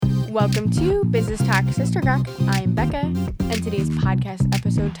Welcome to Business Talk Sister Gawk. I'm Becca, and today's podcast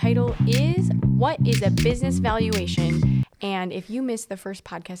episode title is What is a Business Valuation? And if you missed the first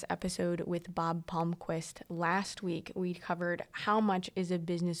podcast episode with Bob Palmquist last week, we covered how much is a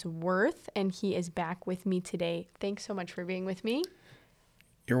business worth, and he is back with me today. Thanks so much for being with me.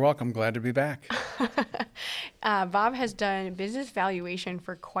 You're welcome. Glad to be back. Bob has done business valuation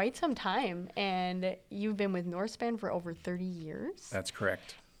for quite some time, and you've been with Northspan for over 30 years. That's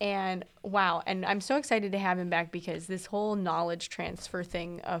correct. And wow, and I'm so excited to have him back because this whole knowledge transfer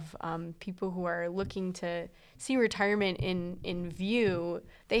thing of people who are looking to see retirement in view,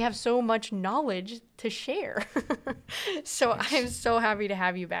 they have so much knowledge to share. So Yes. I'm so happy to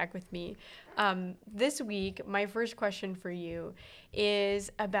have you back with me. This week, my first question for you is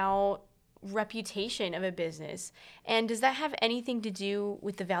about reputation of a business. And does that have anything to do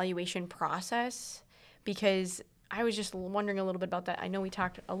with the valuation process? Because I was just wondering a little bit about that. I know we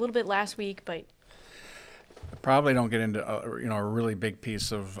talked a little bit last week, but Probably don't get into a really big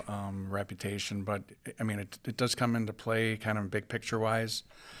piece of reputation, but I mean it does come into play kind of big picture wise.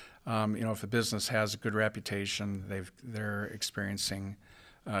 If a business has a good reputation, they're experiencing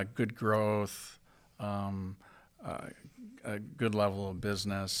good growth, a good level of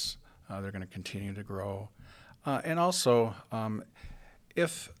business. They're going to continue to grow, and also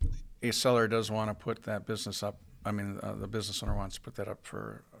if a seller does want to put that business up. The business owner wants to put that up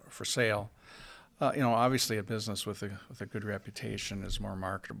for sale. Obviously a business with a good reputation is more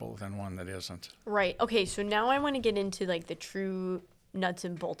marketable than one that isn't. right. Okay, so now I want to get into like the true nuts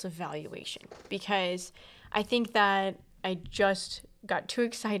and bolts of valuation because I think that I just got too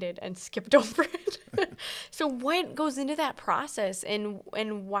excited and skipped over it. So what goes into that process and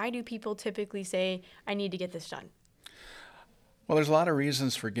why do people typically say I need to get this done? Well, there's a lot of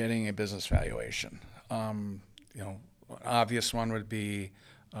reasons for getting a business valuation. Obvious one would be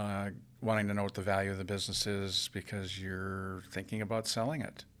wanting to know what the value of the business is because you're thinking about selling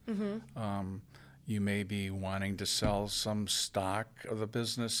it. Mm-hmm. You may be wanting to sell some stock of the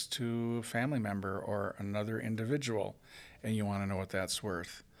business to a family member or another individual, and you want to know what that's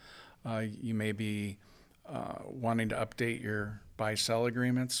worth. You may be wanting to update your buy-sell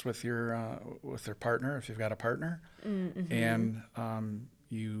agreements with their partner if you've got a partner, Mm-hmm. and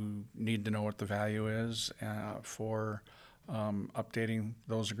you need to know what the value is for updating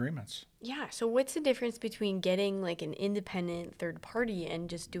those agreements. Yeah, so what's the difference between getting like an independent third party and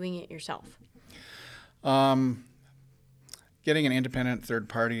just doing it yourself? Getting an independent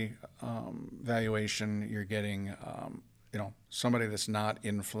third-party valuation, you're getting somebody that's not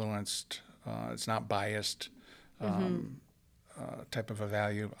influenced, it's not biased type of a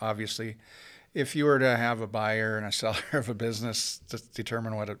value. Obviously, if you were to have a buyer and a seller of a business to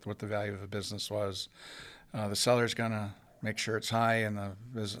determine what the value of a business was, the seller's going to make sure it's high, and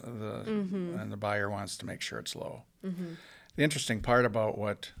the buyer wants to make sure it's low. Mm-hmm. The interesting part about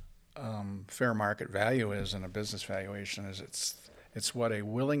what fair market value is in a business valuation is it's what a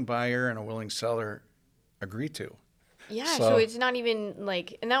willing buyer and a willing seller agree to. Yeah, so it's not even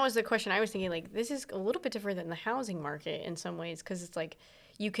like, and that was the question I was thinking, like, this is a little bit different than the housing market in some ways, because it's like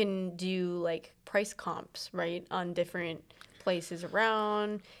you can do like price comps, right, on different places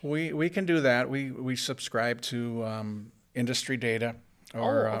around. We can do that. We subscribe to industry data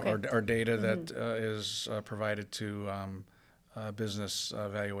or data that is provided to business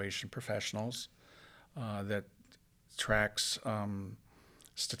valuation professionals that tracks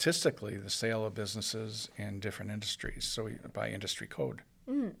statistically the sale of businesses in different industries, so by industry code.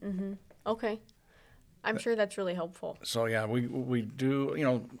 Mm-hmm. Okay. I'm sure that's really helpful. So yeah, we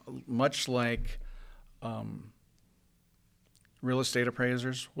do, much like real estate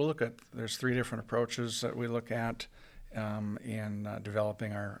appraisers, there's 3 different approaches that we look at in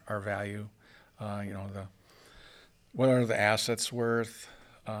developing our value. What are the assets worth?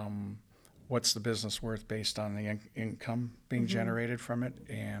 What's the business worth based on the income being generated from it?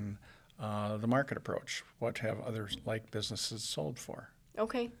 And the market approach. What have others like businesses sold for?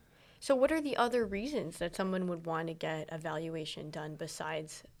 Okay. So what are the other reasons that someone would want to get a valuation done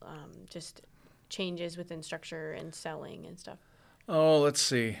besides just changes within structure and selling and stuff? Oh, let's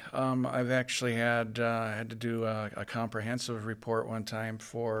see. I've actually had to do a comprehensive report one time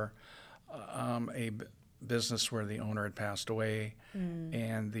for a business where the owner had passed away,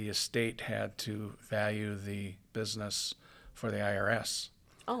 and the estate had to value the business for the IRS.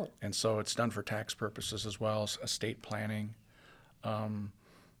 Oh. And so it's done for tax purposes as well as estate planning.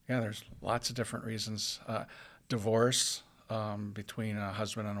 There's lots of different reasons. Divorce between a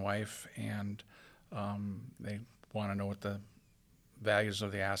husband and wife, and they want to know what the values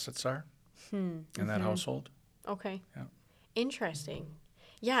of the assets are in that household. Okay. Yeah. Interesting.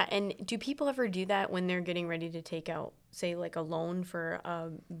 Yeah, and do people ever do that when they're getting ready to take out, say, like a loan for a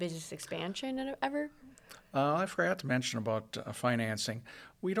business expansion ever? I forgot to mention about financing.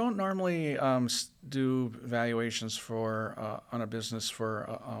 We don't normally do valuations for on a business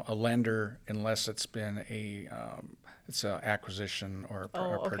for a lender unless it's been it's an acquisition or a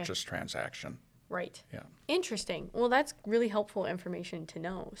Oh, okay. purchase transaction. Right. Yeah. Interesting. Well, that's really helpful information to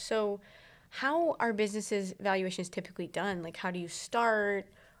know. So, how are businesses valuations typically done? Like, how do you start?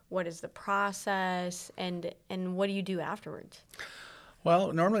 What is the process? And what do you do afterwards?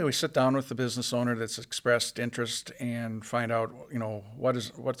 Well, normally we sit down with the business owner that's expressed interest and find out,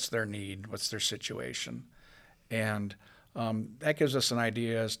 what's their need, what's their situation, and that gives us an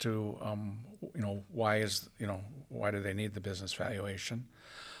idea as to, why do they need the business valuation.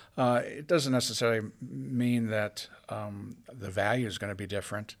 It doesn't necessarily mean that the value is going to be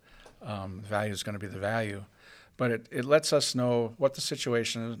different. The value is going to be the value, but it lets us know what the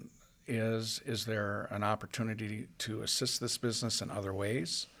situation is. Is there an opportunity to assist this business in other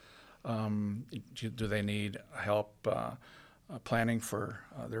ways? Do they need help planning for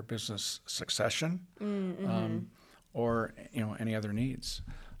their business succession, or any other needs?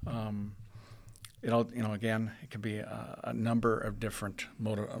 Again, it can be a number of different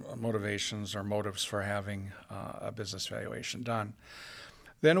motivations or motives for having a business valuation done.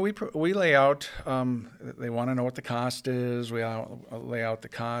 Then we lay out, they want to know what the cost is. We lay out the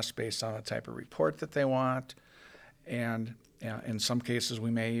cost based on the type of report that they want. And in some cases,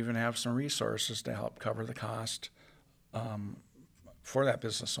 we may even have some resources to help cover the cost for that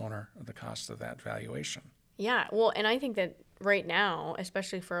business owner, the cost of that valuation. Yeah, well, and I think that right now,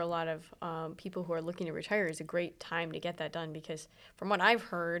 especially for a lot of people who are looking to retire, is a great time to get that done because from what I've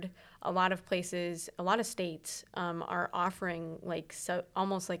heard, a lot of places, a lot of states are offering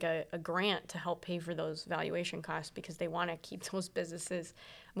almost like a grant to help pay for those valuation costs because they want to keep those businesses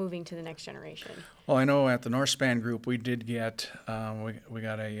moving to the next generation. Well, I know at the Northspan Group, we did get, we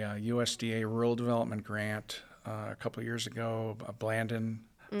got a USDA Rural Development Grant a couple of years ago, a Blandin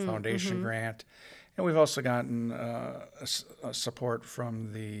Foundation grant. And we've also gotten support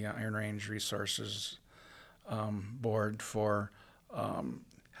from the Iron Range Resources Board for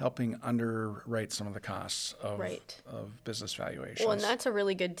helping underwrite some of the costs of business valuations. Well, and that's a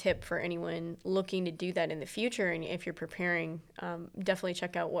really good tip for anyone looking to do that in the future. And if you're preparing, definitely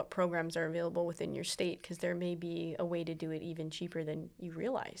check out what programs are available within your state because there may be a way to do it even cheaper than you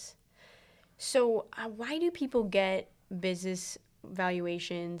realize. So why do people get business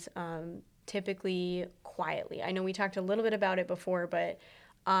valuations typically quietly? I know we talked a little bit about it before, but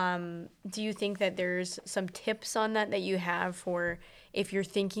do you think that there's some tips on that you have for if you're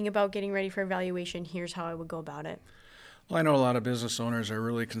thinking about getting ready for evaluation, here's how I would go about it? Well, I know a lot of business owners are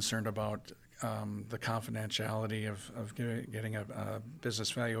really concerned about the confidentiality of getting a business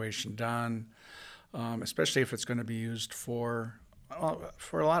valuation done, especially if it's going to be used for a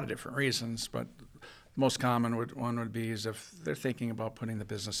lot of different reasons, but the most common one would be is if they're thinking about putting the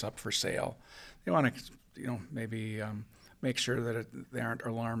business up for sale. They want to, maybe make sure that they aren't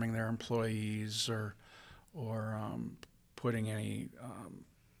alarming their employees or putting any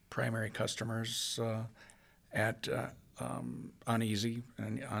primary customers at an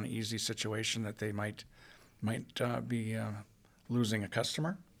uneasy situation that they might be losing a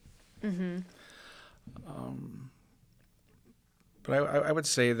customer. Mm-hmm. But I would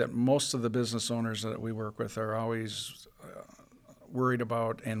say that most of the business owners that we work with are always worried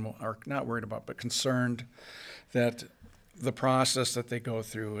about, and are not worried about, but concerned that the process that they go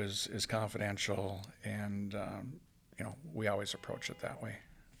through is confidential, and we always approach it that way.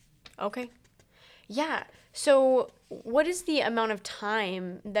 Okay. Yeah. So what is the amount of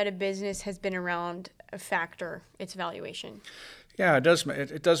time that a business has been around factor its valuation? Yeah, it does.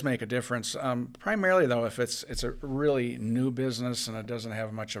 It does make a difference. Primarily, though, if it's a really new business and it doesn't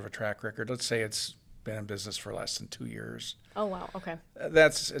have much of a track record. Let's say it's been in business for less than 2 years. Oh wow. Okay.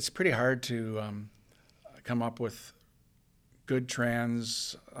 It's pretty hard to come up with good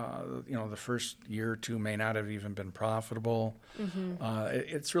trends. The first year or two may not have even been profitable. Mm-hmm.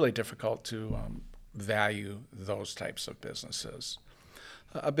 It's really difficult to value those types of businesses.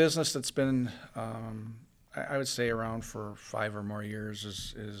 A business that's been I would say around for 5 or more years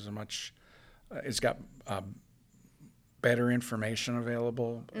is a much. It's got better information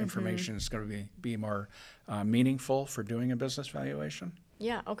available. Mm-hmm. Information is going to be more meaningful for doing a business valuation.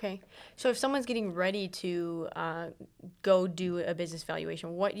 Yeah. Okay. So if someone's getting ready to go do a business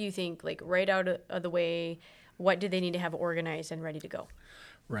valuation, what do you think? Like right out of the way, what do they need to have organized and ready to go?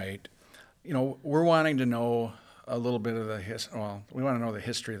 Right. We're wanting to know a little bit of we want to know the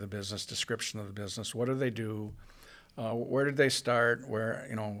history of the business, description of the business. What do they do? Where did they start? Where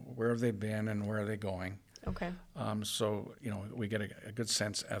have they been, and where are they going? Okay. So we get a good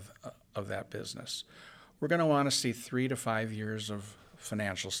sense of that business. We're going to want to see 3 to 5 years of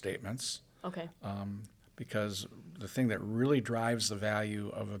financial statements. Okay. Because the thing that really drives the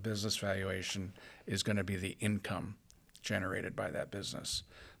value of a business valuation is going to be the income generated by that business.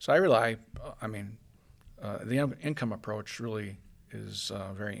 So I rely, the income approach really is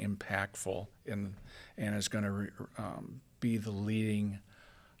very impactful and is going to be the leading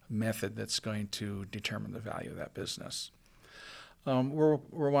method that's going to determine the value of that business. We're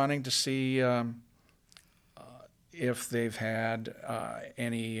wanting to see if they've had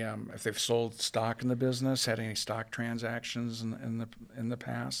if they've sold stock in the business, had any stock transactions in the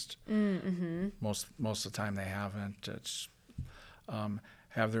past. Mm-hmm. Most of the time they haven't. It's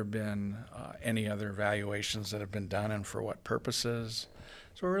have there been any other valuations that have been done, and for what purposes?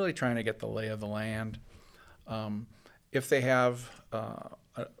 So we're really trying to get the lay of the land. If they have a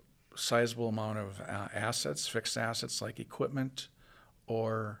sizable amount of assets, fixed assets like equipment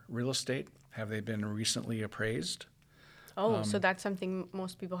or real estate, have they been recently appraised? Oh, so that's something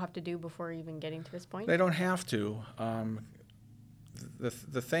most people have to do before even getting to this point? They don't have to.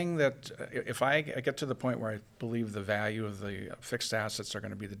 The thing that, if I get to the point where I believe the value of the fixed assets are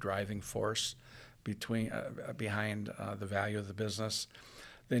going to be the driving force behind the value of the business,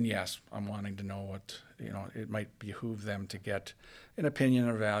 then yes, I'm wanting to know what, it might behoove them to get an opinion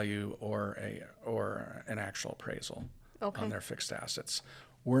of value or an actual appraisal on their fixed assets.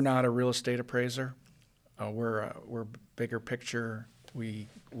 We're not a real estate appraiser. We're bigger picture. We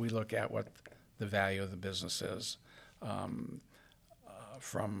look at what the value of the business is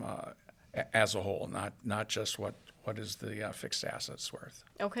from as a whole, not just what is the fixed assets worth.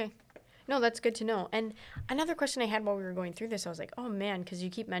 Okay. No, that's good to know. And another question I had while we were going through this, I was like, oh man, because you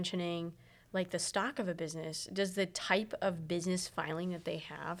keep mentioning like the stock of a business. Does the type of business filing that they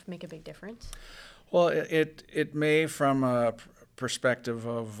have make a big difference? Well, it may from a perspective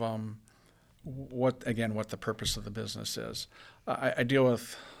of what the purpose of the business is. I deal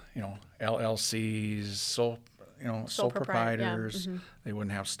with LLCs, sole proprietors. Yeah. Mm-hmm. They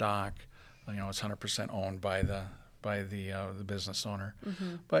wouldn't have stock. It's 100% owned by the business owner.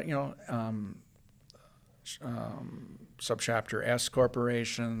 Mm-hmm. But subchapter S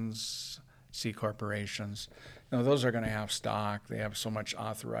corporations, C corporations, those are going to have stock. They have so much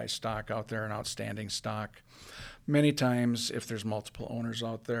authorized stock out there and outstanding stock. Many times, if there's multiple owners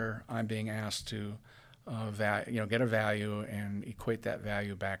out there, I'm being asked to get a value and equate that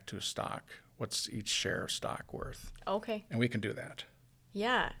value back to stock. What's each share of stock worth? Okay. And we can do that.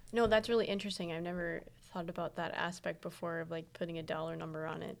 Yeah. No, that's really interesting. I've never thought about that aspect before of like putting a dollar number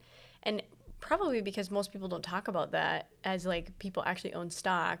on it. And probably because most people don't talk about that as like people actually own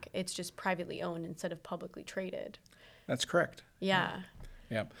stock. It's just privately owned instead of publicly traded. That's correct. Yeah.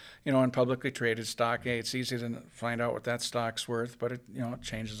 Yeah. On publicly traded stock, it's easy to find out what that stock's worth, but it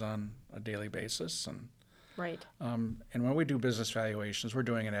changes on a daily basis. And right. And when we do business valuations, we're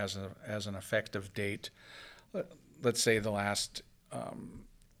doing it as an effective date. Let's say the last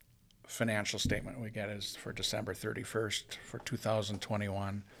financial statement we get is for December 31st for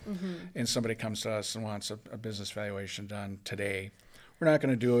 2021, mm-hmm. and somebody comes to us and wants a business valuation done today. We're not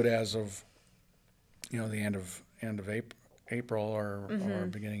going to do it as of the end of April or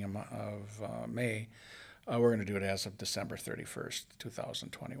beginning of May. We're going to do it as of December 31st,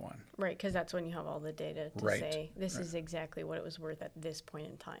 2021. Right, because that's when you have all the data to say this is exactly what it was worth at this point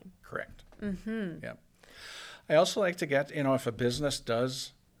in time. Correct. Mm-hmm. Yep. I also like to get, if a business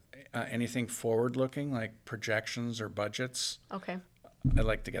does anything forward-looking, like projections or budgets. Okay. I'd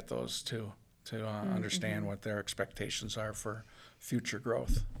like to get those too, to understand what their expectations are for future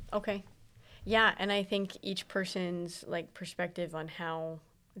growth. Okay. Yeah, and I think each person's like perspective on how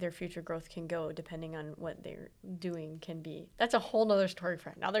their future growth can go, depending on what they're doing, can be. That's a whole nother story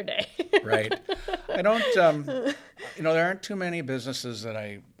for another day. Right. I don't. There aren't too many businesses that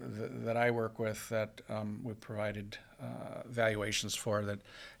I work with that we've provided valuations for that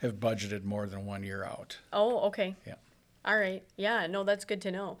have budgeted more than 1 year out. Oh, okay. Yeah. All right. Yeah, no, that's good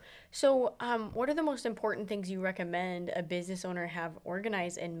to know. So what are the most important things you recommend a business owner have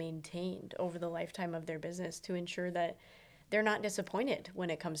organized and maintained over the lifetime of their business to ensure that they're not disappointed when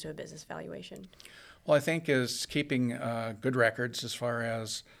it comes to a business valuation? Well, I think is keeping good records as far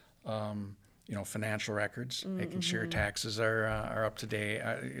as financial records, making sure your taxes are up to date,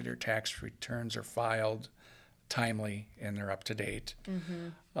 your tax returns are filed timely and they're up to date.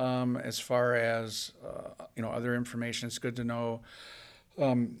 Mm-hmm. As far as other information, it's good to know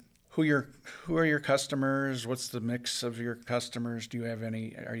who are your customers? What's the mix of your customers? Do you have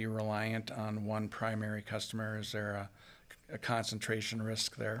any? Are you reliant on one primary customer? Is there a concentration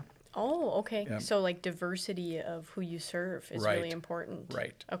risk there? Oh, okay. Yeah. So like diversity of who you serve is Right. really important.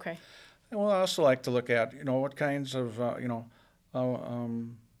 Right. Okay. And we'll also like to look at, what kinds of,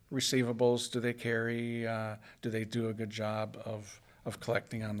 receivables do they carry? Do they do a good job of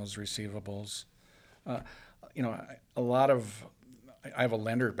collecting on those receivables? A lot of, I have a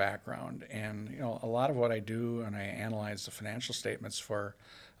lender background, and, a lot of what I do, and I analyze the financial statements for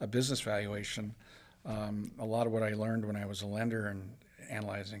a business valuation, a lot of what I learned when I was a lender and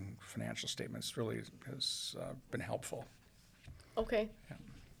analyzing financial statements really has been helpful. Okay.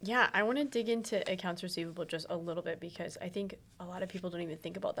 Yeah, I want to dig into accounts receivable just a little bit because I think a lot of people don't even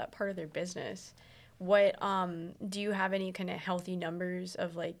think about that part of their business. What do you have any kind of healthy numbers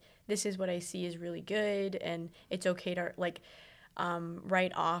of like, this is what I see is really good and it's okay to like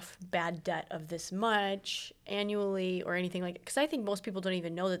write off bad debt of this much annually or anything like, because I think most people don't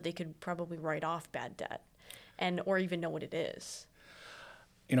even know that they could probably write off bad debt or even know what it is.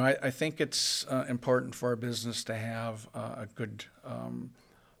 I think it's important for a business to have a good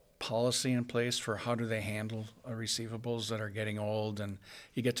policy in place for how do they handle receivables that are getting old, and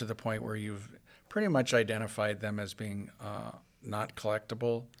you get to the point where you've pretty much identified them as being not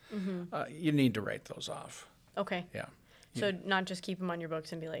collectible. You need to write those off. Okay. Yeah. So not just keep them on your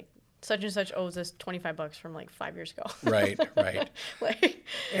books and be like, such and such owes us $25 from like 5 years ago. Right.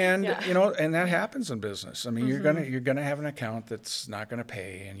 And yeah. and that happens in business. I mean, you're gonna have an account that's not gonna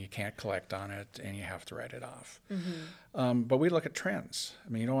pay, and you can't collect on it, and you have to write it off. But we look at trends.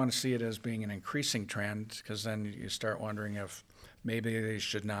 I mean, you don't want to see it as being an increasing trend, because then you start wondering if maybe they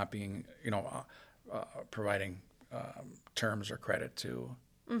should not be, providing terms or credit to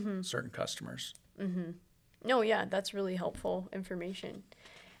certain customers. No, yeah, that's really helpful information.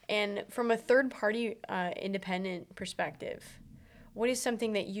 And from a third-party independent perspective, what is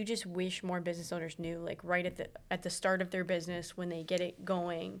something that you just wish more business owners knew, like right at the start of their business when they get it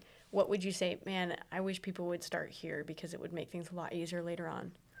going? What would you say, man, I wish people would start here because it would make things a lot easier later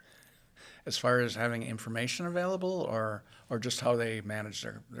on? As far as having information available, or just how they manage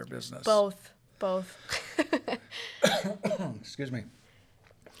their business? Both. Excuse me.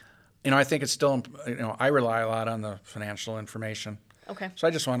 I think it's still, I rely a lot on the financial information. Okay. So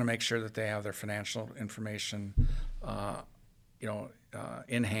I just want to make sure that they have their financial information,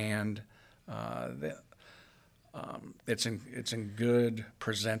 in hand. It's in good,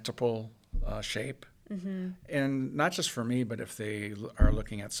 presentable shape, and not just for me, but if they are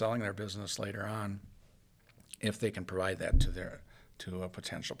looking at selling their business later on, if they can provide that to a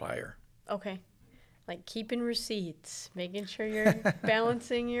potential buyer. Okay. Like keeping receipts, making sure you're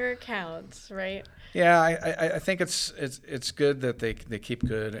balancing your accounts, right? Yeah, I think it's good that they keep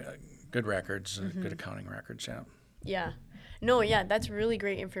good records, good accounting records. Yeah. Yeah. No, yeah, that's really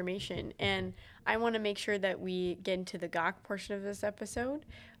great information. And I want to make sure that we get into the Gawk portion of this episode.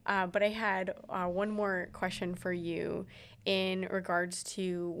 But I had one more question for you in regards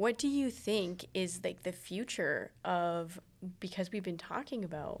to what do you think is like the future of, because we've been talking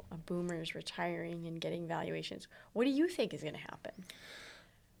about boomers retiring and getting valuations, what do you think is going to happen?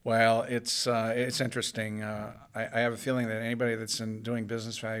 Well, it's interesting. I have a feeling that anybody that's doing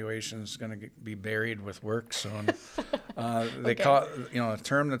business valuations is going to be buried with work soon. They call it, a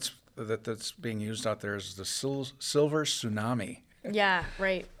term that's being used out there is the silver tsunami. Yeah,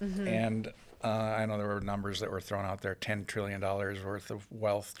 right. And I know there were numbers that were thrown out there, $10 trillion worth of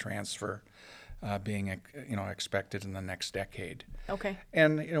wealth transfer being expected in the next decade. Okay.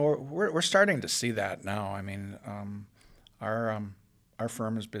 And we're starting to see that now. I mean, our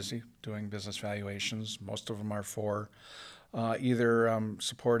firm is busy doing business valuations. Most of them are for either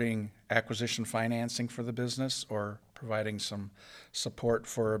supporting acquisition financing for the business or providing some support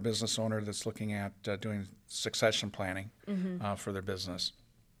for a business owner that's looking at doing succession planning for their business.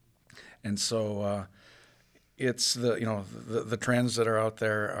 And so it's the trends that are out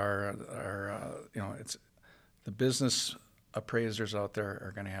there are it's the business appraisers out there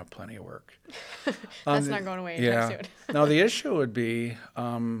are going to have plenty of work. That's not going away anytime soon. Now, the issue would be,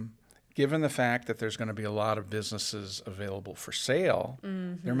 given the fact that there's going to be a lot of businesses available for sale,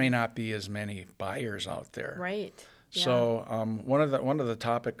 there may not be as many buyers out there. Right. Yeah. So one of the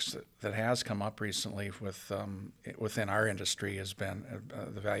topics that has come up recently within our industry has been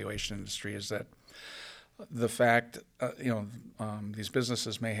the valuation industry, is that the fact these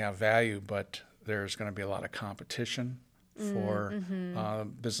businesses may have value, but there's going to be a lot of competition for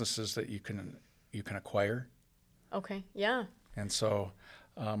businesses that you can acquire. Okay. Yeah. And so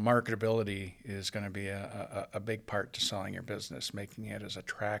marketability is going to be a big part to selling your business, making it as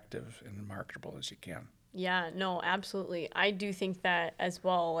attractive and marketable as you can. Yeah, no, absolutely. I do think that as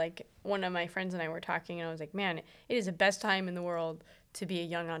well. Like one of my friends and I were talking, and I was like, man, it is the best time in the world to be a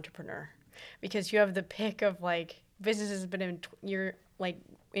young entrepreneur because you have the pick of like business has been you're like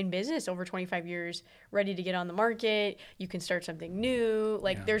in business over 25 years, ready to get on the market. You can start something new.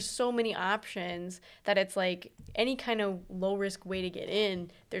 Like there's so many options that it's like any kind of low risk way to get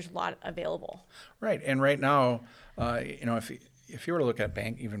in, there's a lot available. Right. And right now, if you were to look at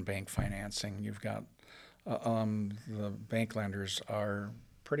bank financing, you've got the bank lenders are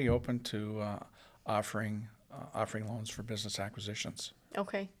pretty open to offering loans for business acquisitions.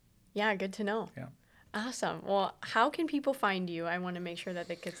 Okay. Yeah, good to know. Yeah. Awesome. Well, how can people find you? I want to make sure that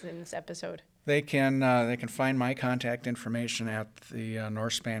gets in this episode. They can find my contact information at the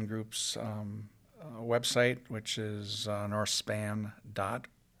Norspan Group's website, which is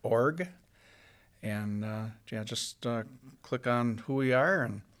norspan.org, and just click on who we are,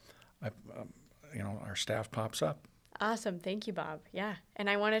 and our staff pops up. Awesome. Thank you, Bob. Yeah. And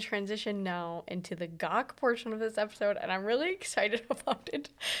I want to transition now into the gawk portion of this episode. And I'm really excited about it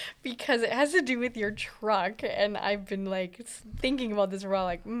because it has to do with your truck. And I've been like thinking about this for a while,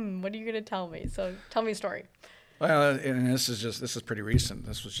 like, what are you going to tell me? So tell me a story. Well, and this is pretty recent.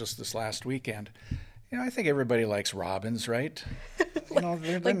 This was just this last weekend. I think everybody likes robins, right?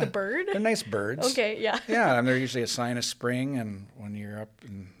 They're the bird? They're nice birds. Okay, yeah. Yeah, and they're usually a sign of spring. And when you're up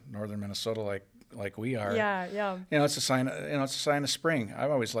in northern Minnesota, like we are. Yeah. It's a sign. It's a sign of spring. I've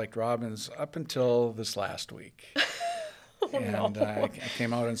always liked robins up until this last week. I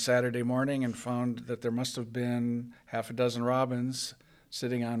came out on Saturday morning and found that there must have been half a dozen robins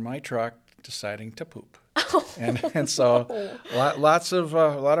sitting on my truck deciding to poop. So a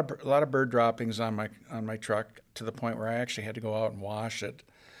lot of bird droppings on my truck to the point where I actually had to go out and wash it.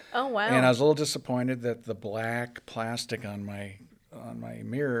 Oh wow! And I was a little disappointed that the black plastic on my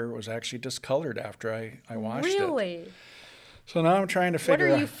mirror was actually discolored after I washed it. Really? So now I'm trying to figure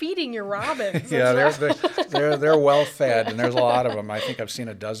out. What are you feeding your robins? Yeah, they're well fed, and there's a lot of them. I think I've seen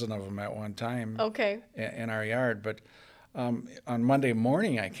a dozen of them at one time. Okay. In our yard, but on Monday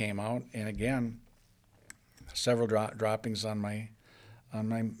morning I came out, and again, several droppings on my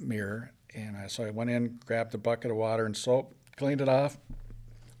mirror, and so I went in, grabbed a bucket of water and soap, cleaned it off,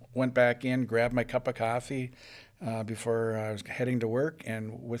 went back in, grabbed my cup of coffee. Before I was heading to work,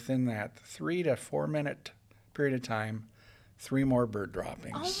 and within that 3 to 4 minute period of time, 3 more bird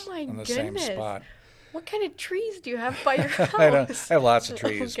droppings on the same spot. What kind of trees do you have by your house? I have lots of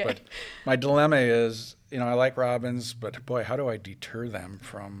trees, Okay. but my dilemma is, I like robins, but boy, how do I deter them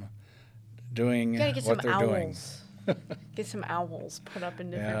from doing what they're doing? Get some owls put up in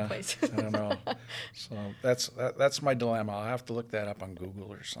different places. I don't know. So that's my dilemma. I'll have to look that up on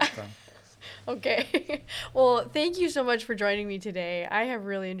Google or something. Okay. Well, thank you so much for joining me today. I have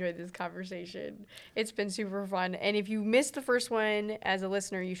really enjoyed this conversation. It's been super fun. And if you missed the first one as a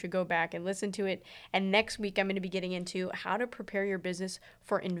listener, you should go back and listen to it. And next week, I'm going to be getting into how to prepare your business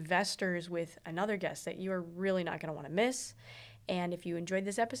for investors with another guest that you are really not going to want to miss. And if you enjoyed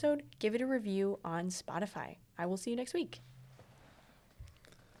this episode, give it a review on Spotify. I will see you next week.